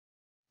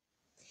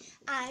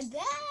I'm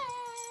back.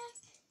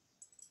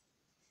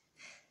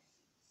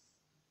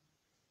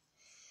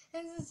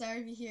 I'm so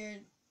sorry if you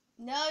hear.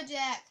 No,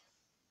 Jack.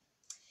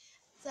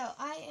 So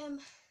I am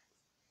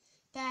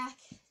back.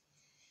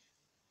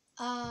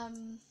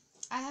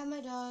 I have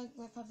my dog,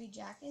 my puppy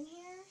Jack, in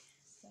here,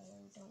 so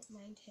don't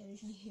mind him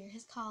if you hear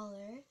his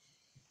collar.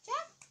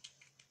 Jack,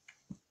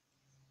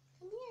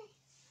 come here.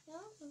 No.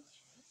 Okay.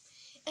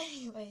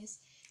 Anyways,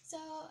 so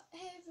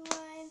hey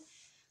everyone,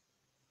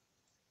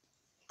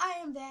 I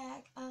am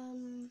back.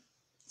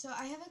 So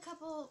I have a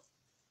couple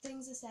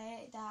things to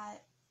say.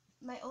 That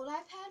my old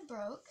iPad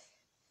broke,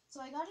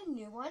 so I got a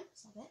new one.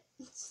 Stop it.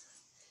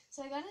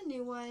 So I got a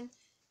new one.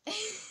 Okay,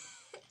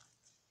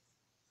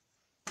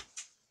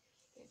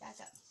 back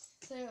up.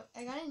 So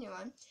I got a new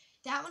one.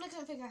 That one I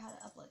couldn't figure out how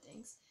to upload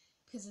things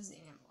because it was the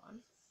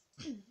Amazon.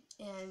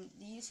 And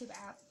the YouTube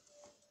app,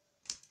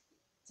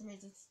 for some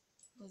reason,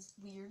 was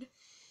weird,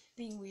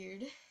 being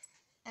weird.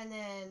 And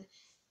then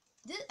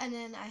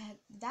I had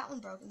that one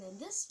broke, and then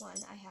this one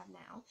I have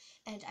now.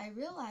 And I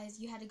realized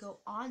you had to go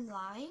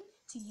online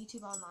to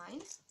YouTube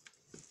Online.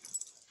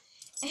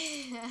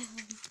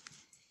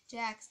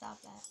 Jack,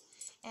 stop that.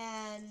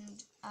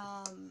 And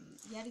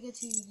you had to go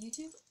to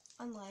YouTube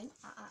Online.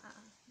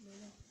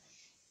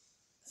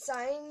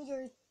 Sign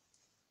your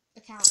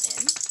account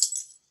in,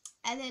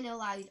 and then it'll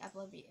allow you to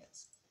upload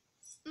videos.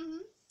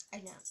 I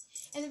know.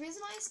 And the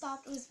reason why I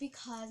stopped was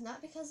because,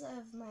 not because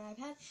of my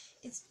iPad,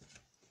 it's...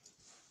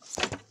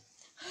 Oh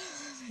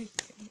my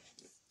goodness.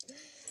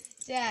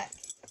 Jack,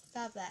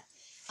 stop that.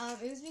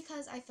 It was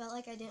because I felt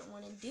like I didn't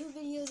want to do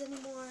videos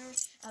anymore.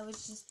 I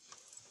was just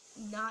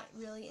not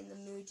really in the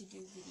mood to do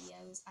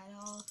videos at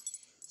all.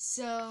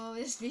 So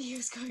this video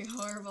is going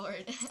horrible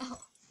right now.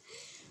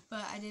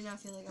 But I did not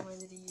feel like I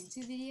wanted to do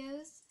YouTube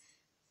videos.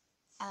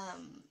 I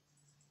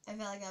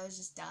felt like I was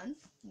just done.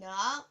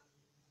 No.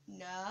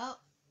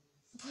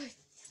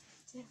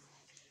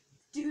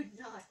 Do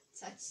not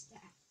touch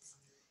that.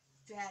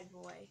 Bad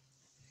boy.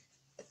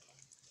 Okay.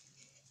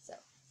 So,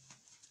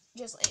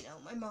 just let you know,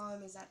 my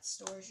mom is at the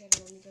store. She had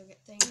to let me go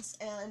get things.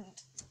 And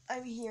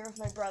I'm here with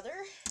my brother.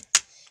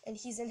 And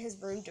he's in his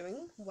room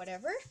doing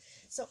whatever.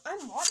 So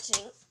I'm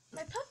watching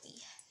my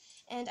puppy.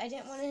 And I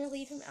didn't want to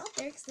leave him out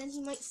there because then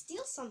he might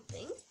steal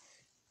something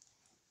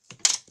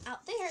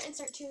out there and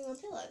start chewing on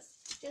pillows.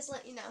 Just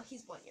let you know,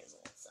 he's 1 year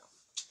old, so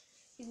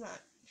he's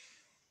not.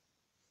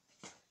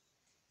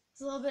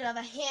 It's a little bit of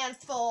a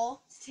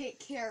handful to take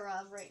care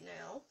of right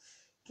now.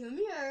 Come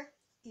here.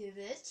 Give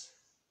it.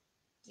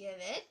 Give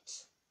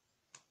it.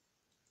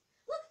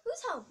 Look,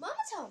 who's home?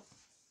 Mama's home.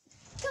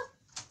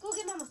 Go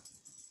get Mama.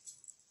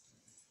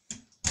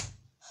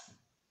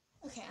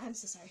 Okay, I'm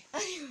so sorry.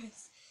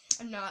 Anyways,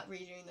 I'm not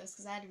redoing this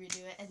because I had to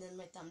redo it, and then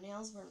my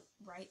thumbnails weren't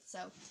right,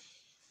 so,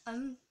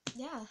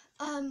 yeah,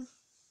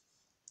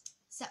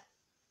 so,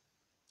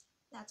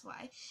 that's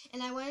why.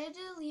 And I wanted to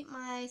delete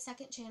my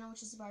second channel,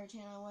 which is the Barbie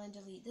channel. I wanted to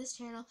delete this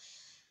channel.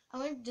 I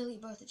wanted to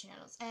delete both the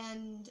channels,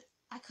 and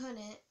I couldn't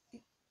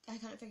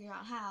figure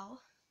out how.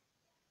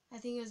 I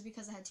think it was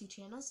because I had two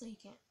channels, so you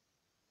can't,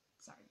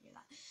 sorry to hear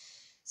that.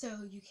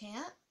 So you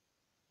can't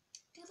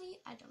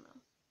delete, I don't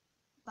know.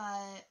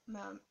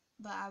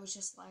 But I was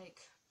just like,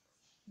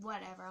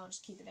 whatever, I'll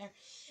just keep it there.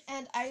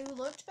 And I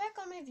looked back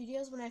on my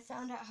videos when I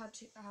found out how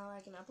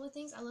I can upload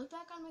things. I looked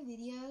back on my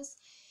videos,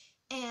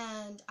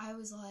 and I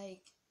was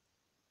like,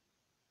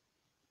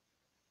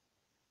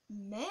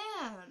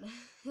 man,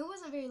 it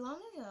wasn't very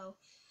long ago.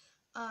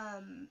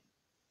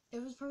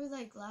 It was probably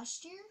like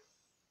last year.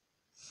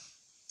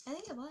 I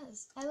think it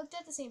was. I looked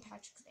at the St.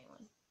 Patrick's Day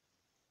one.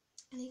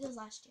 I think it was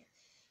last year.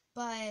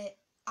 But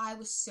I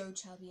was so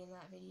chubby in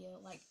that video.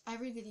 Like,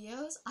 every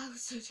videos, I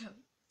was so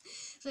chubby.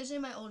 Especially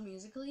my old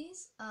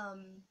Musical.lys.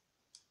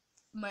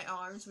 My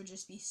arms would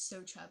just be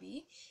so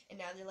chubby. And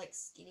now they're, like,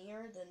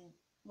 skinnier than...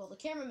 Well, the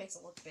camera makes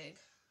it look big.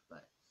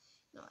 But,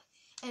 no.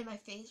 And my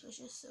face was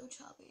just so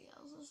chubby.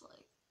 I was just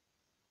like...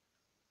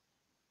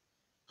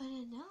 I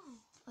didn't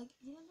know. Like,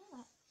 you didn't know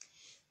that.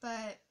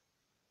 But...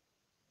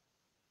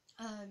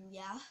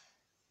 yeah.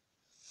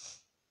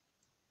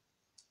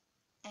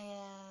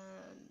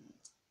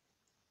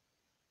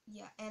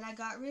 And I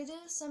got rid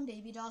of some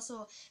baby dolls.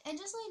 So, and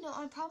just let you know,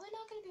 I'm probably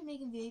not going to be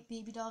making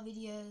baby doll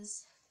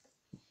videos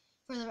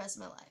for the rest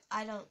of my life.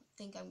 I don't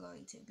think I'm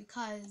going to,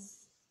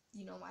 because,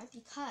 you know why?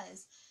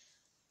 Because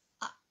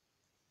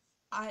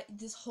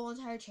this whole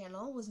entire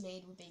channel was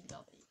made with baby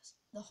doll videos.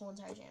 The whole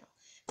entire channel.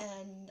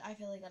 And I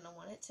feel like I don't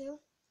want it to.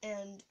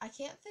 And I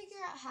can't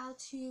figure out how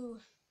to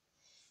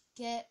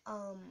get,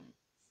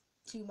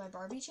 to my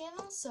Barbie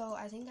channel, so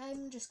I think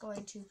I'm just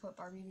going to put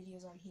Barbie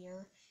videos on here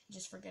and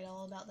just forget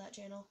all about that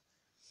channel.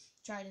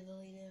 Try to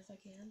delete it if I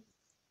can.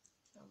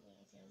 I don't think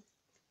I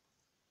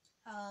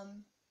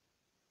can.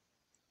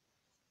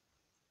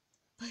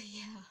 But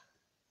yeah.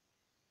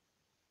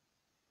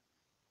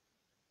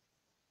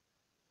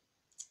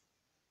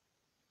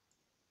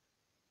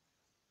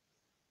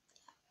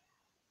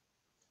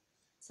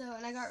 So,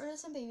 and I got rid of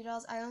some baby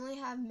dolls. I only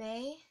have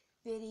May,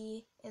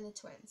 Biddy, and the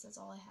twins. That's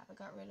all I have. I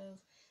got rid of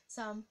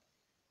some.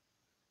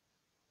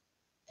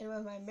 And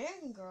with my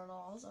American Girl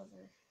dolls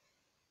over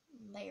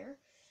there,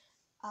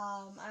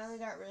 I only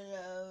got rid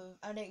of,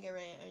 I didn't get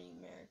rid of any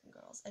American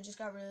Girls. I just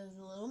got rid of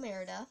the little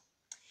Merida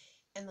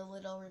and the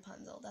little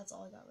Rapunzel. That's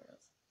all I got rid of.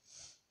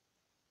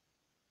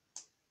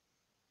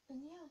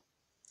 And yeah.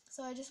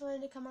 So I just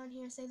wanted to come on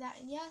here and say that.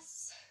 And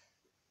yes,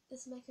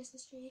 this is my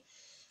Christmas tree.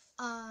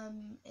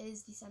 It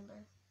is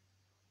December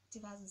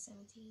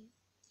 2017.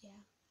 Yeah,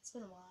 it's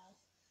been a while.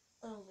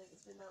 I don't think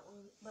it's been that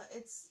long, but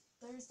it's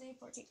Thursday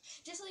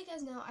 14th. Just so you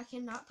guys know, I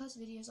cannot post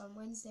videos on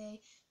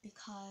Wednesday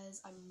because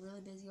I'm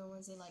really busy on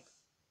Wednesday, like,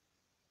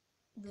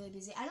 really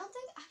busy. I don't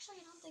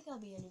think I'll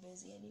be any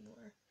busy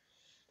anymore.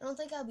 I don't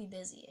think I'll be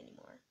busy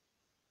anymore.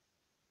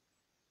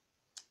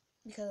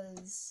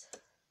 Because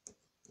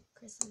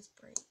Christmas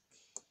break.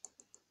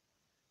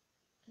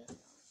 I don't know.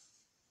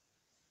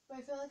 But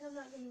I feel like I'm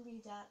not going to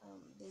be that,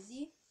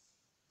 busy.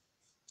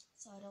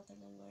 So I don't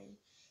think I'm going.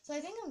 So I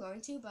think I'm going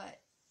to, but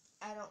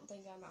I don't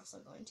think I'm also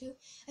going to.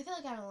 I feel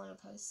like I don't want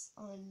to post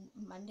on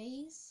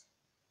Mondays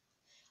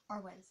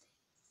or Wednesdays.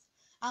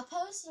 I'll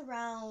post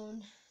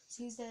around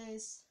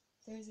Tuesdays,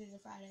 Thursdays, or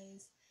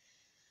Fridays.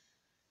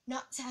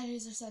 Not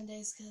Saturdays or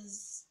Sundays,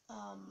 because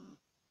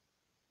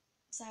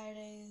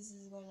Saturdays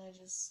is when I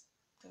just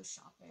go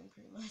shopping,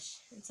 pretty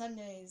much. And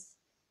Sundays,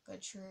 go to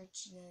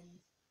church, and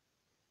then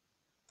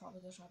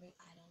probably go shopping.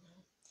 I don't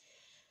know.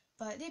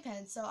 But it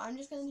depends. So I'm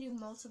just going to do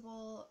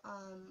multiple,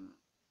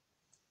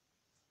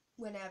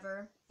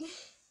 whenever.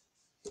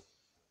 So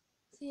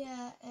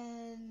yeah,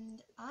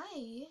 and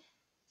I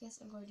guess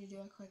I'm going to do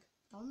a quick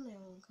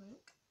thumbnail real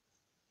quick.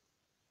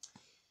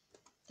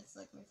 It's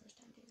like my first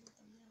time doing a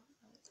thumbnail,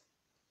 but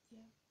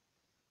yeah.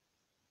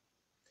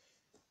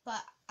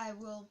 But I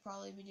will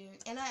probably be doing,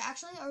 and I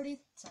actually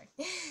already,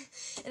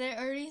 and I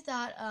already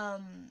thought,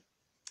 on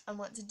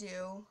what to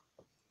do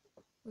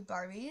with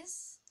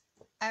Barbies.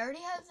 I already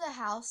have the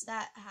house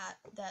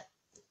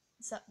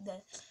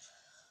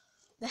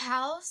the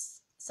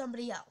house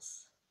somebody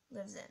else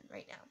lives in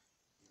right now.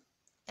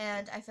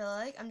 And I feel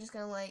like I'm just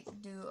gonna like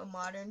do a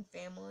Modern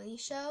Family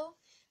show,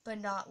 but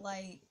not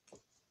like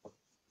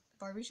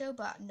Barbie show,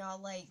 but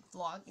not like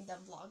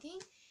them vlogging.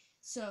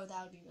 So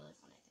that would be really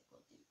fun. I think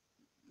we'll do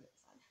really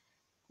fun.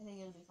 I think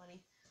it'll be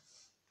funny.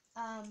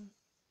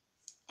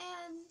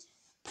 And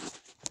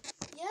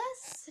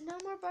yes, no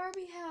more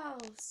Barbie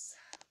house.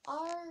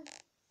 Our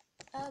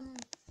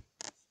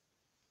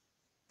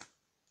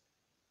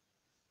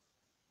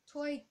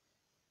toy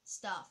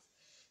stuff.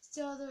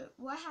 So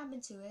what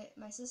happened to it,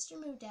 my sister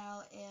moved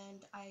out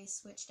and I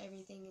switched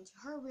everything into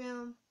her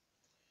room.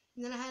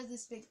 And then I had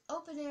this big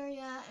open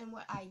area, and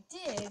what I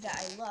did that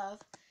I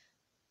love,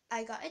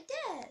 I got a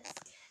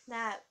desk.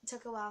 That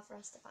took a while for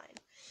us to find.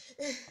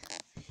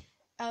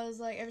 I was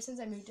like, ever since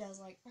I moved out, I was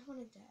like, I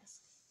want a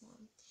desk,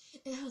 Mom.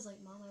 And I was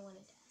like, Mom, I want a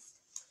desk.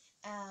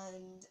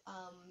 And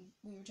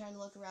we were trying to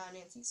look around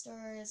Nancy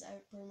stores,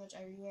 pretty much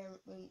everywhere.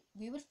 When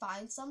we would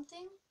find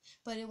something,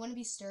 but it wouldn't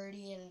be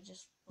sturdy and it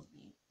just would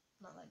be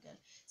not that good.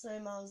 So my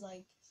mom was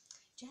like,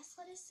 just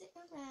let it sit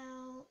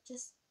around,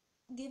 just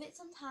give it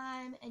some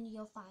time and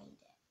you'll find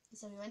it.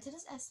 So we went to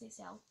this estate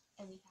sale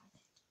and we found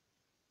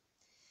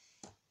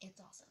it. It's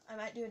awesome. I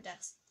might do a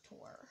desk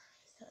tour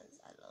because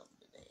I love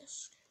the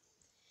desk.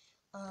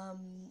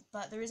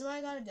 But the reason why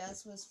I got a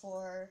desk was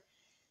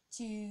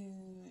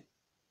to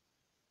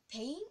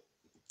paint,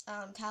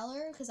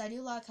 color, because I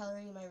do a lot of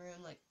coloring in my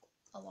room, like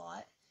a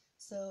lot.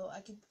 So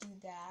I could do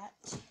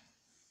that.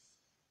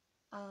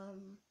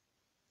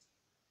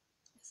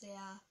 So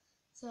yeah.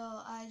 So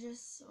I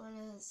just want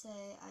to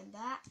say I'm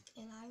back,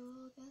 and I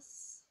will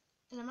guess,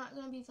 and I'm not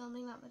going to be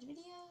filming that much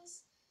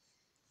videos.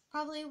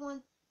 Probably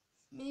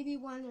maybe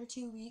 1 or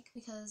 2 weeks,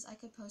 because I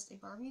could post a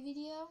Barbie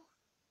video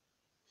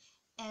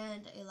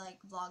and a like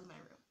vlog in my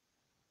room.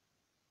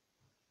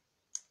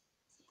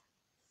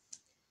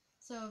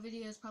 So yeah. So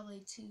videos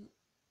probably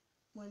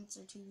once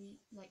or 2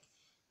 weeks, like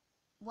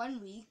 1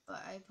 week,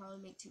 but I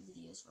probably make 2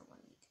 videos for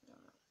 1 week. I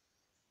don't know.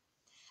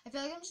 I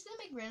feel like I'm just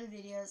gonna make random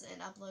videos and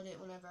upload it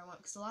whenever I want,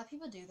 because a lot of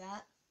people do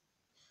that.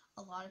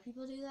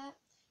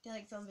 They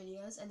like film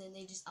videos and then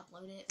they just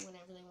upload it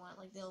whenever they want.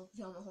 Like they'll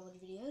film a whole bunch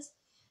of videos,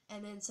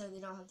 and then so they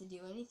don't have to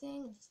do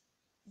anything.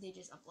 They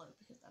just upload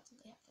because that's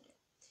what they have to do.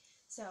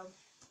 So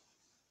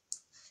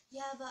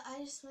yeah, but I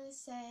just want to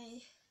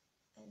say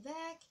I'm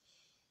back,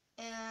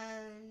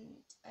 and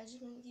I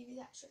just want to give you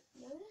that short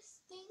notice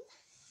thing.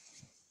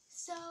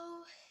 So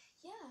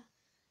yeah,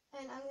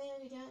 and I'm gonna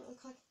be doing a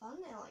quick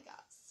thumbnail, I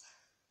guess.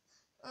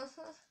 So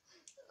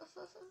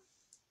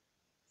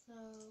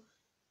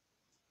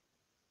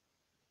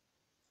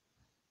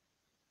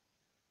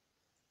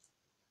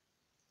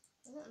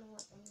I don't know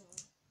what thumbnail.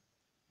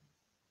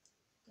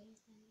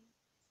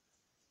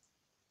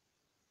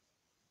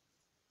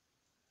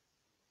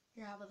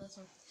 Here, how about this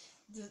one?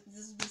 This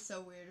would be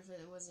so weird if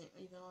it wasn't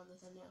even on the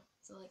thumbnail.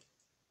 So like,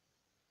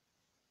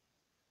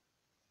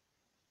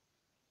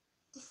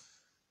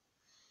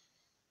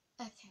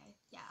 okay,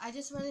 yeah. I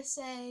just want to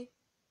say,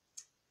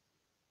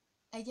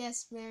 I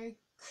guess, Merry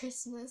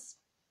Christmas.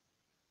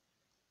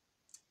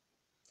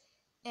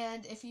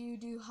 And if you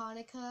do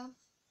Hanukkah,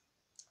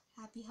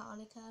 Happy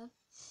Hanukkah.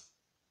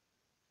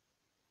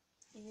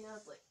 Even though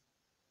it's like,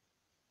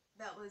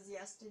 that was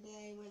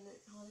yesterday when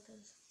Hanukkah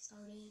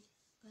started,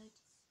 but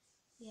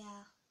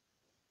yeah.